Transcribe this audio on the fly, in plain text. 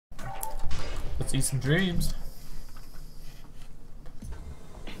Let's eat some dreams.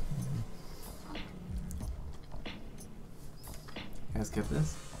 Can I skip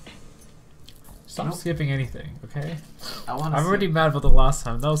this? Stop skipping anything, okay? I'm already mad about the last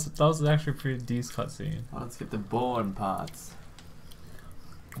time. That was actually a pretty decent cutscene. I want to skip the boring parts.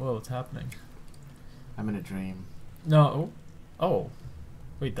 Whoa, what's happening? I'm in a dream. No. Oh.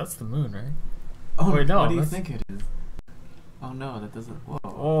 Wait, that's the moon, right? Oh, wait, no. What do you think it is? Oh no, that doesn't. Whoa.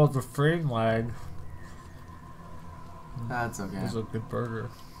 Oh, the frame lag. That's okay. It was a good burger.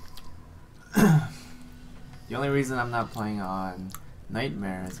 The only reason I'm not playing on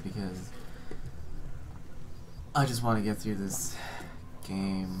Nightmare is because I just want to get through this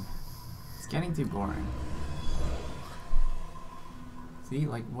game. It's getting too boring. See,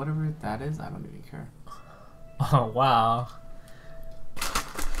 like, whatever that is, I don't even care. Oh, wow.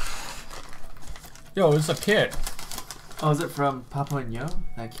 Yo, it's a kid. Oh, is it from Papa and Yo?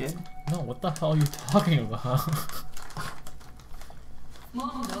 That kid? No, what the hell are you talking about?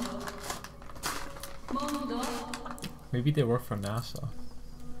 Maybe they work for NASA.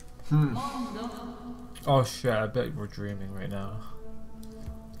 Oh shit, I bet we're dreaming right now.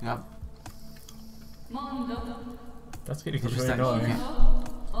 Yep. That's getting Which is really that annoying.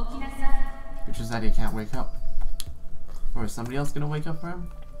 Which is that he can't wake up. Or is somebody else gonna wake up for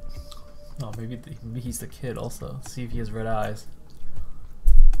him? No, maybe he's the kid also. See if he has red eyes.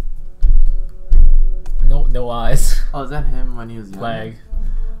 No eyes. Oh, is that him when he was young? Leg.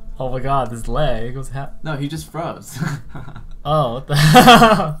 Oh my god, this leg was No, he just froze. Oh, what the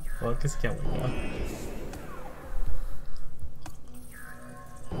hell? Well, I guess he can't wake up.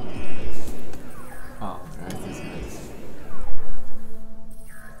 Oh, right, these guys.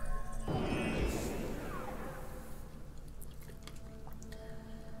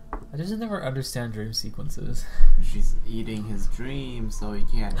 I just never understand dream sequences. She's eating his dream, so he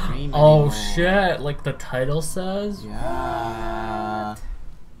can't dream Oh anymore. shit, like the title says? Yeah.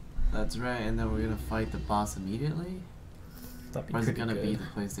 That's right, and then we're gonna fight the boss immediately? Or is it gonna be the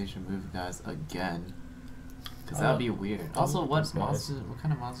PlayStation Move guys again? Because that'd be weird. Also, what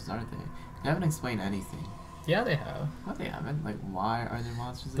kind of monsters are they? They haven't explained anything. Yeah, they have. No, they haven't. Like, why are there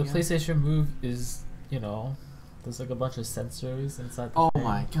monsters The again? PlayStation Move is, you know, there's like a bunch of sensors inside the Oh thing.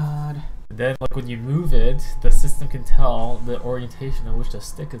 my god. And then, like, when you move it, the system can tell the orientation in which the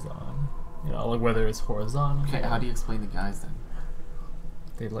stick is on. You know, like whether it's horizontal. Okay, how do you explain the guys then?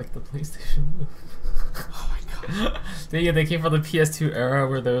 They like the PlayStation Move. Oh my god. They came from the PS2 era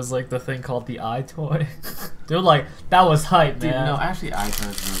where there was like the thing called the eye toy. They were like, that was hype, Dude, man. no, actually, iToy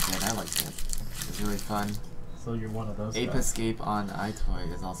is really good. I liked it. It's really fun. So you're one of those Ape guys. Escape on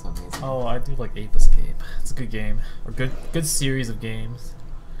iToy is also amazing. Oh, I do like Ape Escape. It's a good game. Or good series of games.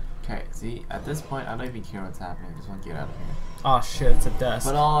 Okay, see, at this point, I don't even care what's happening. I just want to get out of here. Oh shit, it's a desk.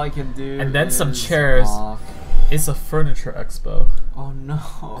 But all I can do And then is some chairs. walk. It's a furniture expo. Oh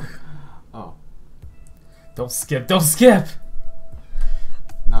no. Oh. Don't skip, don't skip!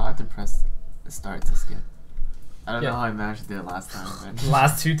 No, I have to press start to skip. I don't Yeah. know how I managed to do it last time. But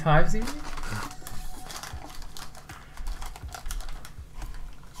Last 2 times even?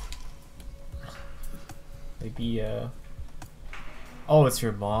 Maybe, oh, it's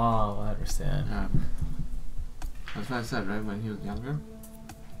your mom, I understand. That's what I said, right? When he was younger.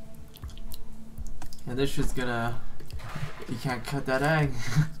 And this shit's gonna... You can't cut that egg.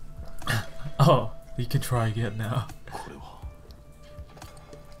 Oh, you can try again now.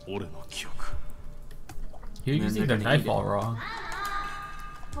 You're Man, using the they're gonna knife eat it. all wrong.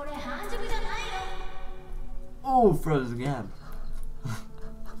 Oh, froze again.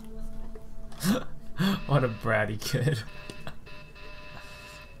 What a bratty kid.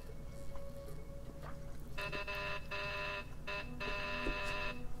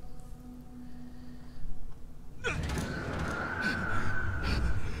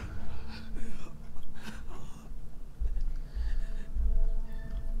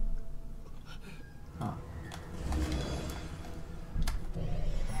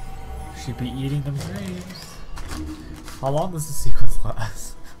 She'd be eating them dreams. How long does the sequence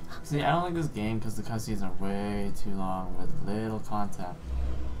last? See, I don't like this game because the cutscenes are way too long with little content.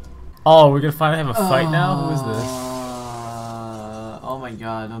 Oh, we're gonna finally have a fight now? Who is this? Oh my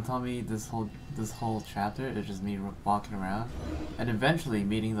god, don't tell me this whole chapter is just me walking around and eventually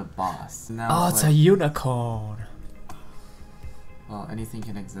meeting the boss. Now Oh, it's a unicorn. Well, anything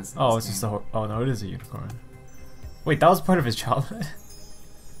can exist in Oh, this it's just game. a... Oh no, it is a unicorn. Wait, that was part of his childhood?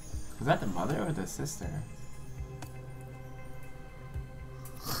 Is that the mother or the sister?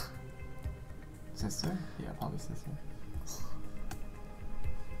 Sister? Yeah, probably sister.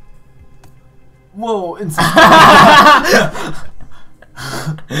 Whoa, inside.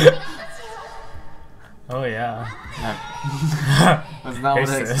 Oh yeah. That's not what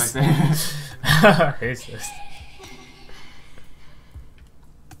I expected. Hey sis.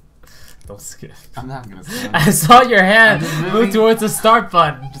 Don't skip. I'm not gonna skip. I saw your hand move towards the start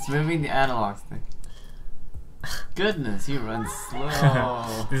button. Just moving the analog stick. Goodness, you run slow.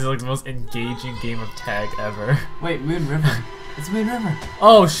 This is like the most engaging game of tag ever. Wait, Moon River. It's Moon River.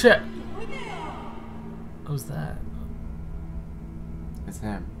 Oh shit. Who's that? It's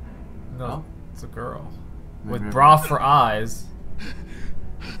him. No, oh? It's a girl. Moon With River. bra for eyes.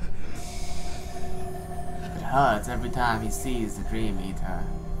 It hurts every time he sees the Dream Eater.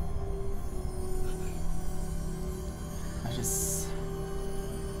 I just...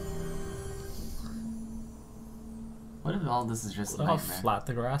 What if all this is just a Look how nightmare? flat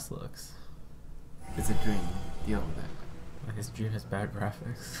the grass looks. It's a dream. Deal with it. His dream has bad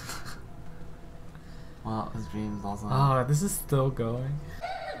graphics. Well, his dream's also... Oh, this is still going.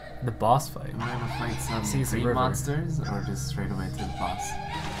 The boss fight. Am I gonna fight some See, it's a dream river. monsters, or just straight away to the boss?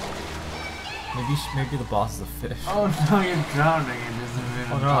 Maybe the boss is a fish. Oh no, you're drowning and there's a bit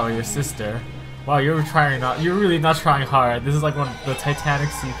Oh of no, your sister. Wow, you're really not trying hard. This is like the Titanic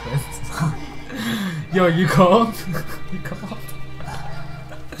sequence. Yo, you cold? You cold?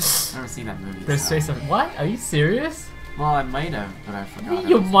 I've never seen that movie. There's space of what? Are you serious? Well, I might have, but I forgot.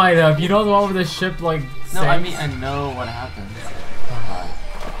 You might have. You know the one with the ship like. No, I sinks? mean I know what happened, but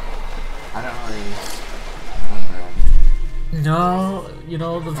I don't really remember anything. No, you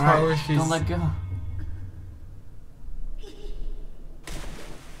know the part where she's. Don't let go.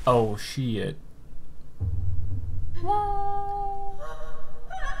 Oh shit.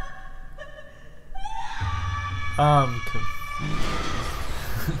 I'm confused.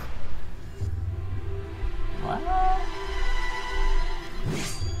 What?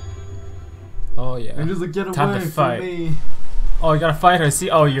 Oh yeah. I'm just like, get Time away to from fight. me. Oh, you gotta fight her. See?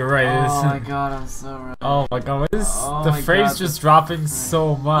 Oh, you're right. Oh my god, I'm so right. Oh my god, what is Oh the my frame's God, just this- dropping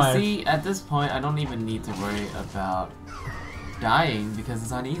so much. See, at this point, I don't even need to worry about dying because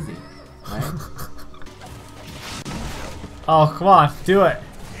it's on easy, right? Oh, come on, do it.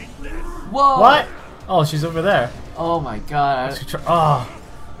 Whoa! What? Oh, she's over there. Oh my god. Oh.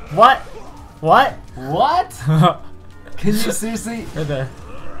 What? What? What? Can you seriously? Right there.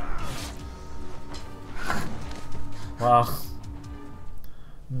 Wow.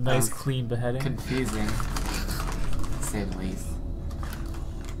 Nice That was clean beheading. Confusing, to say the least.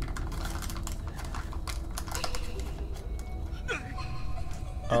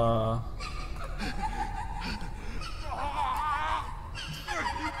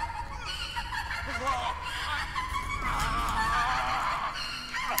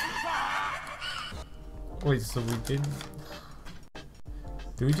 Wait, so we didn't...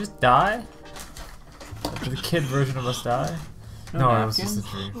 Did we just die? Did the kid version of us die? No, it was just a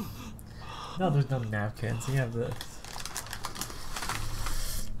dream. No, there's no napkins. You have this.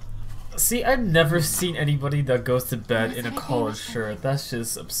 See, I've never seen anybody that goes to bed in a collared shirt. That's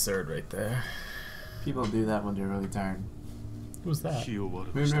just absurd right there. People do that when they're really tired. Who's that?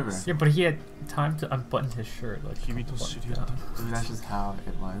 Moon River. Yeah, but he had time to unbutton his shirt. Like, button it down. I mean, that's just how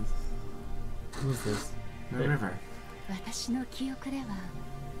it was. Who's this? Moon River.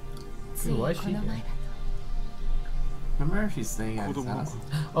 Ooh, why is she here? Remember if she's staying at his house?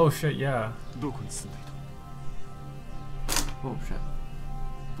 Oh shit, yeah. Oh shit.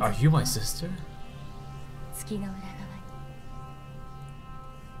 Are you my sister?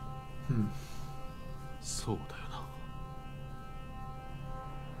 Hmm. そうだよ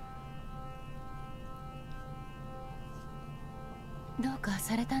な。どうか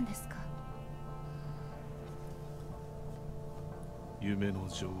されたんですか？夢の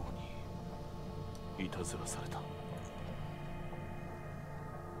女王にいたずらされた。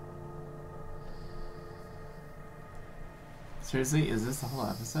 Seriously, is this the whole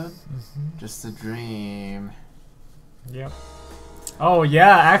episode? Just a dream. Yep. Oh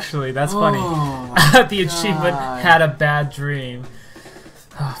yeah, actually, that's funny. Oh The achievement God. had a bad dream.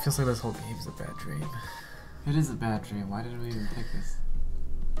 Oh, feels like this whole game is a bad dream. It is a bad dream. Why did we even pick this?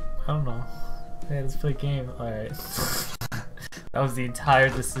 I don't know. Hey, let's play a game. Alright. That was the entire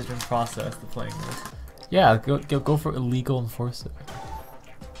decision process to playing this. Yeah, go for illegal enforcer.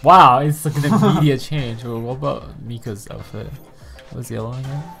 Wow, it's like an immediate change. Well, what about Mika's outfit? What's yellow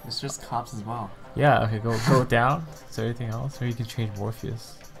again? It's just cops as well. Yeah, okay, go down. Is there anything else? Or you can change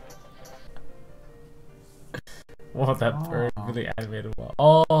Morpheus. Whoa, that bird really animated well.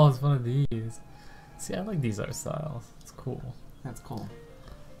 Oh, it's one of these. See, I like these art styles. It's cool. That's cool.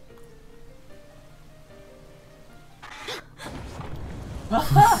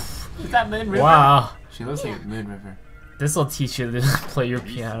 Is that Moon River? Wow. She looks like Moon River. This will teach you to play your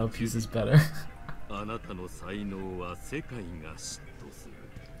piano pieces better. あなたの才能は世界が嫉妬する。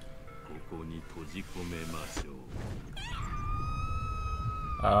ここに閉じ込めましょ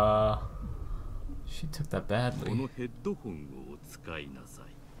う。She took that badly. このヘッドホンを使いなさい。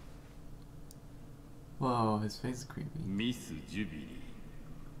Whoa, his face is creepy. ミス・ジュビリ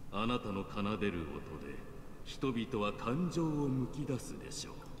ー、あなたの奏でる音で人々は感情をむき出すでし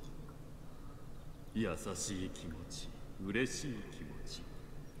ょう。優しい気持ち、嬉しい気持ち、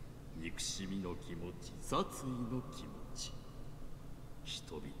憎しみの気持ち、殺意の気持ち。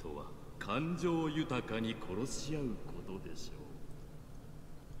人々は感情豊かに殺し合うことでしょ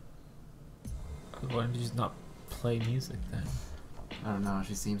う。Why did you just not play music then? I don't know,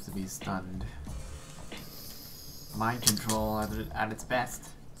 she seems to be stunned. Mind control at its best.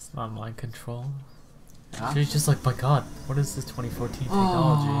 It's not mind control. Huh? She's just like, my god, what is this 2014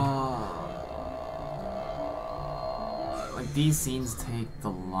 technology? Like, these scenes take the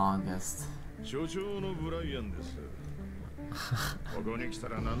longest. It's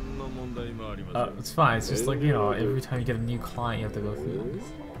fine, it's just like, you know, every time you get a new client you have to go through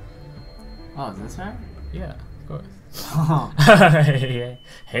this. Oh, is this her? Yeah, of course.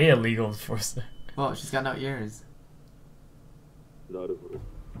 Hey, illegal enforcer. Well, she's got no ears.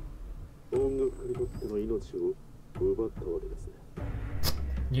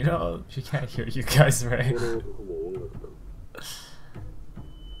 You know, she can't hear you guys, right?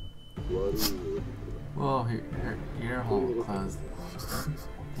 Whoa, her ear hole closed.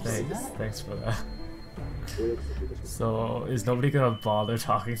 Thanks for that. So, is nobody gonna bother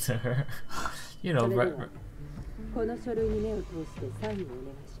talking to her? You know,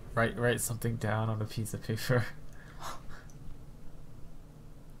 write something down on a piece of paper.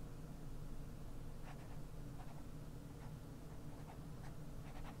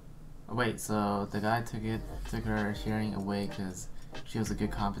 Wait, so the guy took her hearing away because she was a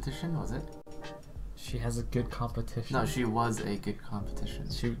good competition, was it? She has a good competition. No, she was a good competition.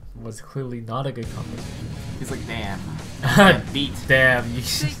 She was clearly not a good competition. He's like, damn. Beat. Damn, you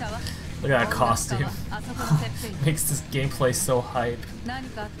look at that costume. Makes this gameplay so hype.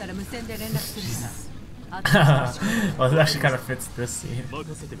 Well, it actually kind of fits this scene.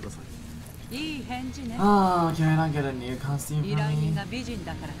 Oh, can I not get a new costume for me?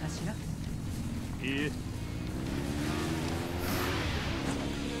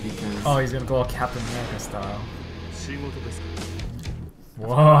 Because oh, he's gonna go all Captain America style.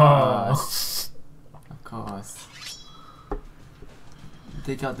 Whoa! Of course.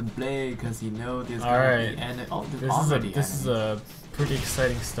 Take out the blade because you know there's gonna be and oh, this is a pretty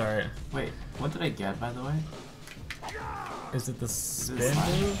exciting start. Wait, what did I get by the way? Is it the spin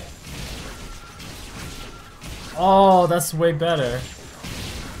move? Oh, that's way better.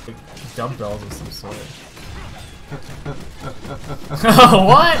 Like dumbbells of some sort.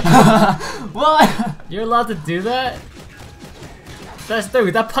 What? What? You're allowed to do that?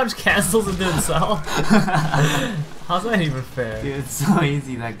 Dude, that punch cancels into itself. How's that even fair? Dude, it's so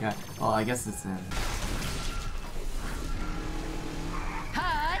easy, that guy. Well, I guess it's in.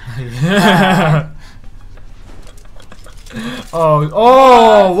 Yeah.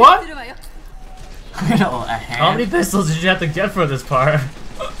 Oh, what? How many pistols did you have to get for this part?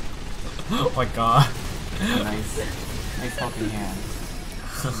 Oh my god. Nice helping hand.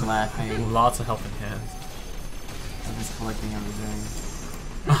 Just laughing. Lots of helping hands. I'm just collecting everything.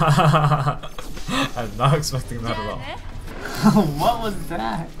 I'm not expecting that at all. What was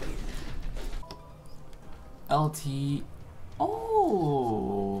that? LT.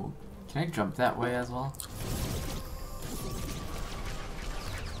 Oh, can I jump that way as well?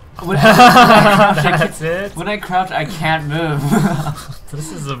 That's it. When I crouch, I can't move.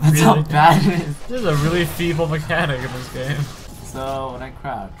 This is a That's really how bad it is. This is a really feeble mechanic in this game. So when I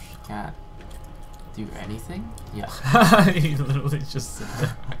crouch, can't do anything? Yeah. You literally just sit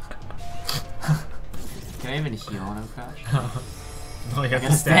there. Can I even heal when I'm crouched? No, you have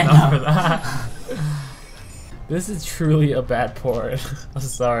to stand up for that. This is truly a bad port. I'm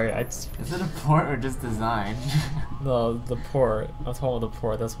sorry. Is it a port or just design? No, the port. I'm talking about the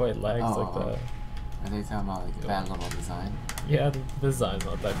port. That's why it lags like that. Are they talking about like bad level design? Yeah, the design's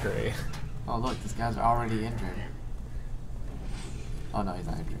not that great. Oh look, this guy's already injured. Oh no, he's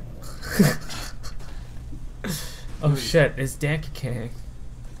not injured. Oh shit, it's Danky King.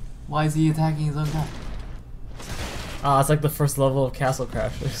 Why is he attacking his own guy? It's like the first level of Castle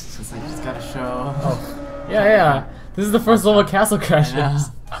Crashers. It's like, just gotta show. Oh. Yeah. This is the first level of Castle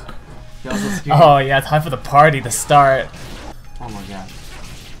Crashers. Oh yeah, time for the party to start. Oh my god.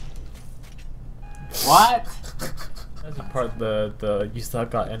 What? That's the part the You Still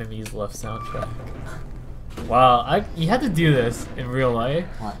Got Enemies Left soundtrack. Wow, you had to do this in real life.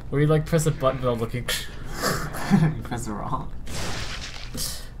 What? Where you like press a button without looking. You press it wrong.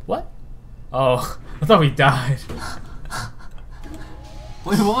 What? Oh, I thought we died.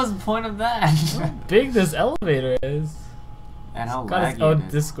 Wait, what was the point of that? How big this elevator is. And how Got its laggy own it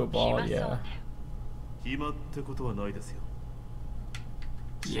is. disco ball, yeah.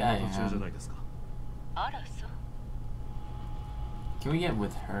 Yeah, Can we get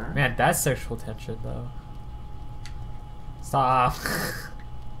with her? Man, that's sexual tension though. Stop.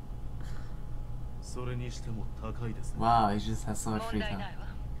 Wow, he just has so much free time.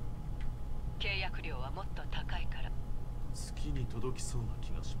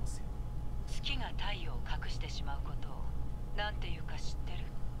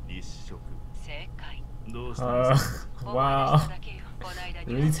 Wow.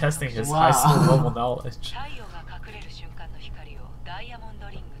 You're really testing his high school level knowledge.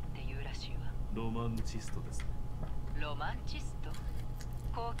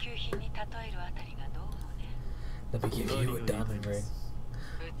 Let me give you a diamond ring.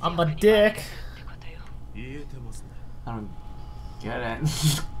 I'm a dick. I don't get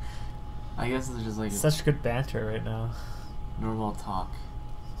it. I guess it's just like Such good banter right now. normal talk.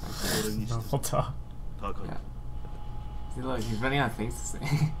 Normal talk. Yeah. See, look, he's running out of things to say.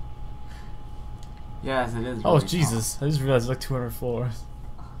 Yes, it is. Oh really Jesus! I just realized it's like 200 floors.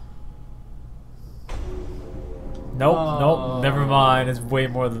 Nope, nope, never mind. It's way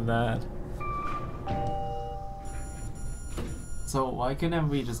more than that. So why couldn't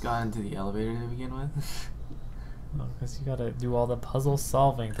we just got into the elevator to begin with? Because you gotta do all the puzzle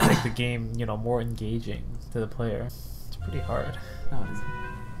solving to make the game, you know, more engaging to the player. It's pretty hard. No, it isn't.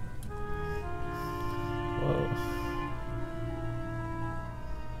 Whoa.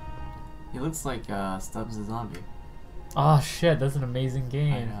 He looks like Stubbs the Zombie. Oh shit, that's an amazing I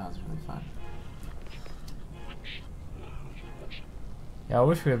game. know, it's really fun. Yeah, I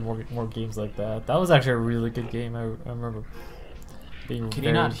wish we had more games like that. That was actually a really good game. I remember being Can very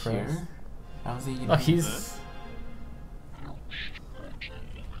you not impressed. hear? How is he? Oh, he's...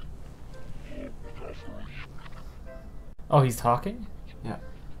 Oh, he's talking? Yeah.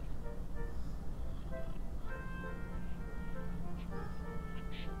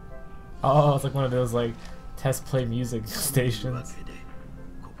 Oh, it's like one of those like test play music stations.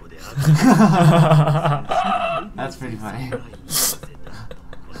 That's pretty funny.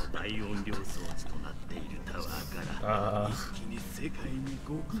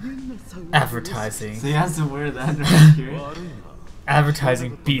 Advertising. So he has to wear that right here.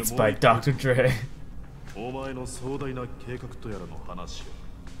 Advertising Beats by Dr. Dre. He's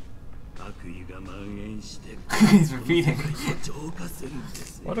repeating.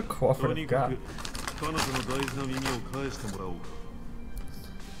 What a cooperative guy. I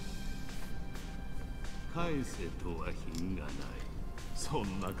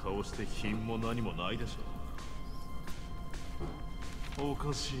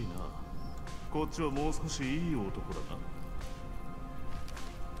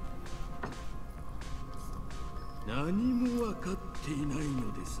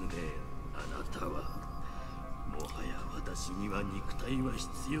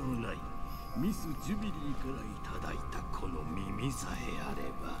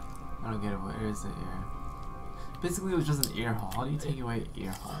don't get it. Where is the ear? Basically, it was just an ear hole. How do you take away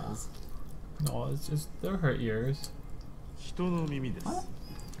ear holes? No, it's just they're her ears. What?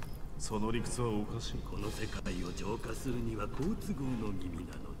 その理屈はおかしい。この世界を浄化するには好都合の耳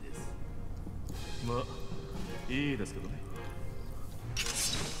なのです。まあ、いいですけどね。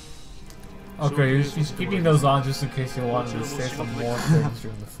Okay, he's keeping those on just in case you wanted to say some more things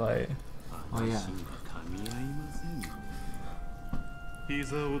during the fight. Oh yeah.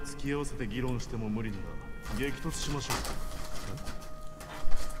 膝を突き合わせて議論しても無理なら激突しましょう。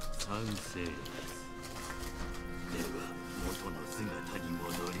賛成です。では。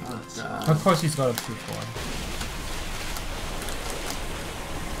 Of course he's got a proof one.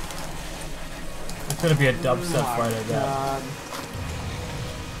 It's gonna be a dubstep fight, I bet.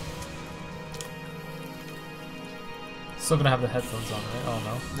 Still gonna have the headphones on, right? Oh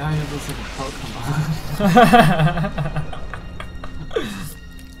no. Now he looks like a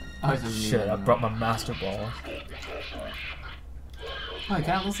Pokemon. Shit, I brought my Master Ball. Oh, it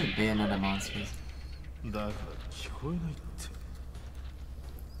kinda looks like Bayonetta monsters.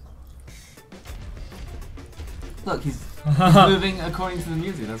 Look, he's moving according to the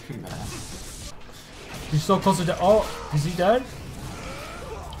music. That's pretty bad. He's so close to oh, is he dead?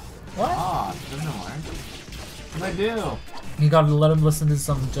 What? Oh, doesn't work. What do I do? You gotta let him listen to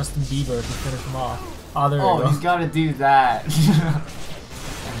some Justin Bieber to finish him off. Oh, there you go. Oh, he's gotta do that.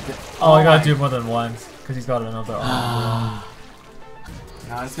 Oh, I gotta do it more than once. Because he's got another arm.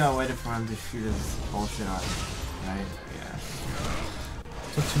 No, I just gotta wait for him to shoot his bullshit on me, right? Yeah.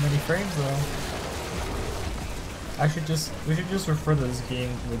 Took too many frames though. We should just refer to this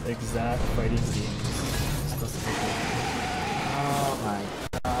game with exact fighting games. Oh my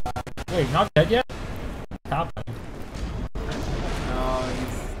god. Wait, not dead yet? What's happening? No,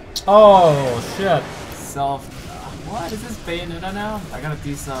 he's Oh shit. what is this Bayonetta now? I gotta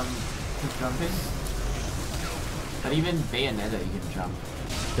do some jumping. But even Bayonetta you can jump.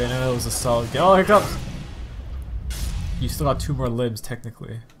 Bayonetta was a solid game. Oh, here it comes! You still got 2 more limbs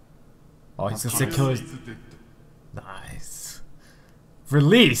technically. Oh, he's gonna say killers. Nice.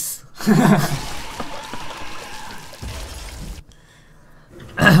 Release!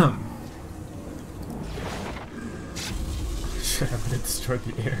 Shit, I'm gonna destroy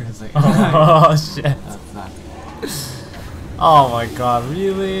the air. Like, oh shit. That's not good. Oh my god,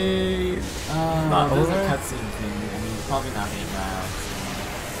 really? Not there's a cutscene thing. I mean, he's probably not getting out.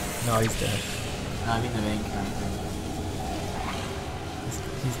 So. No, he's dead. No, I mean the main character.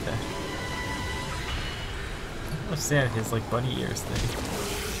 He's dead. I don't understand his like bunny ears thing.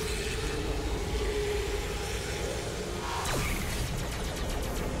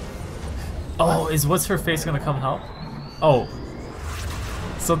 Oh, is what's her face gonna come help? Oh.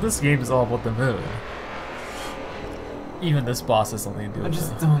 So this game is all about the moon. Even this boss has something to do with it. I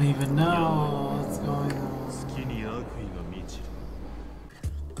just don't even know what's going on.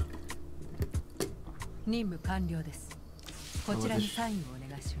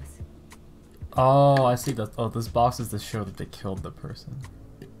 Oh, I see that. Oh, this box is to show that they killed the person.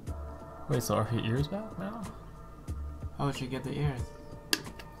 Wait, so are her ears back now? How would you get the ears?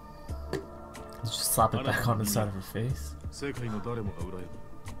 Just slap it back on the side of her face.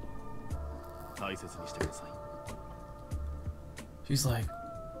 She's like,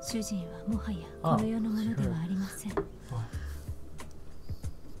 oh, sure.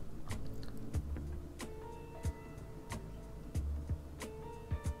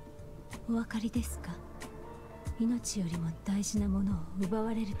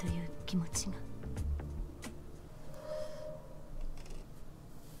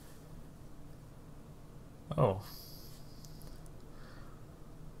 Oh.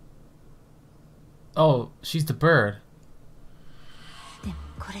 Oh, she's the bird.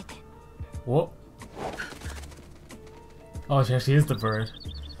 What? Oh, she actually is the bird.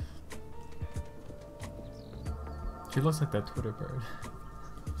 She looks like that Twitter bird.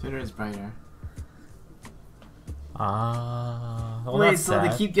 Twitter is brighter. Ah. Well, wait, that's so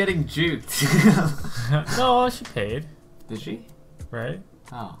sad. they keep getting juked. No, she paid. Did she? Right?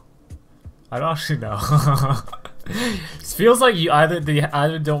 Oh. I don't actually know. It feels like you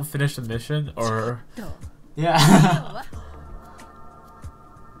either don't finish the mission or Yeah.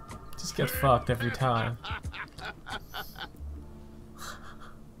 just get fucked every time.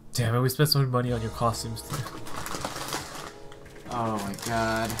 Damn it, we spent so much money on your costumes too. Oh my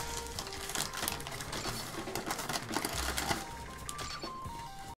god.